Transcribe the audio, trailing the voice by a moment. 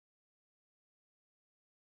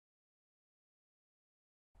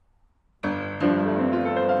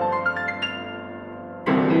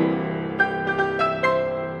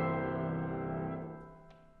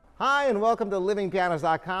and welcome to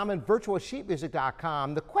livingpianos.com and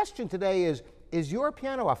virtualsheetmusic.com. The question today is your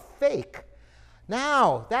piano a fake?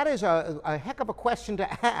 Now, that is a heck of a question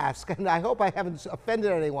to ask, and I hope I haven't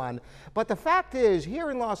offended anyone. But the fact is,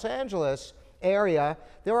 here in Los Angeles area,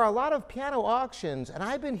 there are a lot of piano auctions, and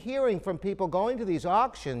I've been hearing from people going to these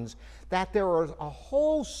auctions that there are a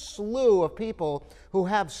whole slew of people who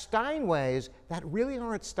have Steinways that really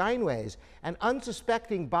aren't Steinways, and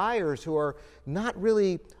unsuspecting buyers who are not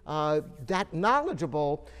really that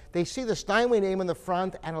knowledgeable. They see the Steinway name in the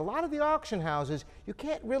front, and a lot of the auction houses, you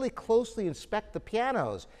can't really closely inspect the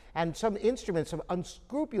pianos. And some instruments, some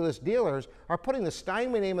unscrupulous dealers are putting the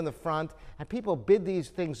Steinway name in the front, and people bid these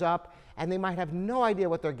things up, and they might have no idea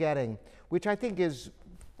what they're getting, which I think is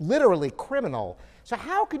literally criminal. So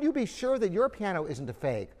how can you be sure that your piano isn't a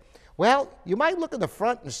fake? Well, you might look at the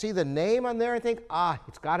front and see the name on there and think,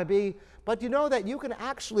 it's got to be. But you know that you can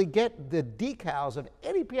actually get the decals of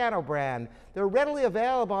any piano brand. They're readily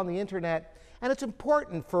available on the internet, and it's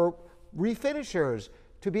important for refinishers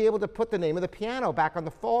to be able to put the name of the piano back on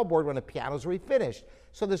the fall board when the piano's refinished.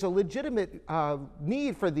 So there's a legitimate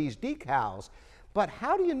need for these decals. But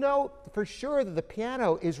how do you know for sure that the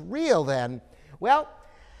piano is real then? Well,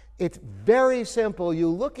 it's very simple. You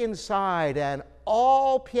look inside, and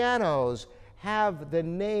all pianos have the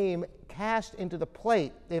name cast into the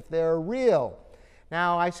plate if they're real.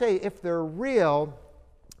 Now, I say if they're real,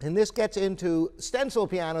 and this gets into stencil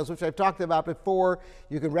pianos, which I've talked about before.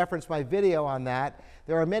 You can reference my video on that.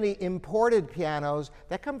 There are many imported pianos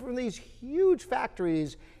that come from these huge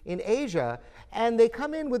factories in Asia, and they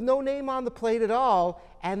come in with no name on the plate at all,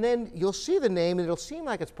 and then you'll see the name, and it'll seem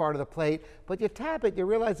like it's part of the plate, but you tap it, you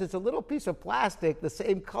realize it's a little piece of plastic the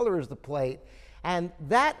same color as the plate. And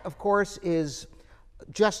that, of course, is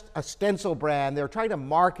just a stencil brand. They're trying to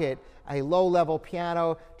market a low-level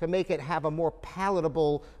piano to make it have a more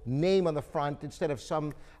palatable name on the front instead of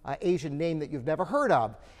some Asian name that you've never heard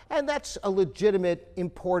of. And that's a legitimate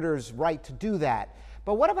importer's right to do that.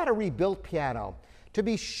 But what about a rebuilt piano? To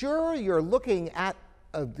be sure you're looking at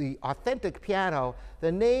the authentic piano,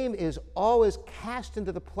 the name is always cast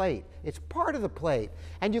into the plate. It's part of the plate.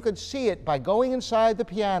 And you can see it by going inside the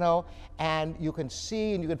piano, and you can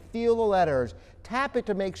see and you can feel the letters. Tap it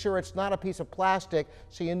to make sure it's not a piece of plastic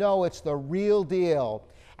so you know it's the real deal.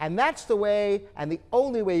 And that's the way, and the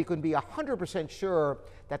only way you can be 100% sure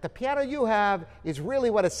that the piano you have is really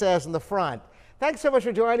what it says in the front. Thanks so much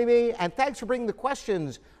for joining me, and thanks for bringing the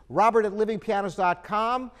questions. Robert at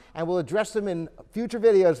livingpianos.com, and we'll address them in future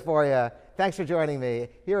videos for you. Thanks for joining me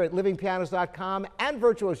here at livingpianos.com and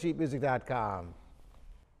virtualsheetmusic.com.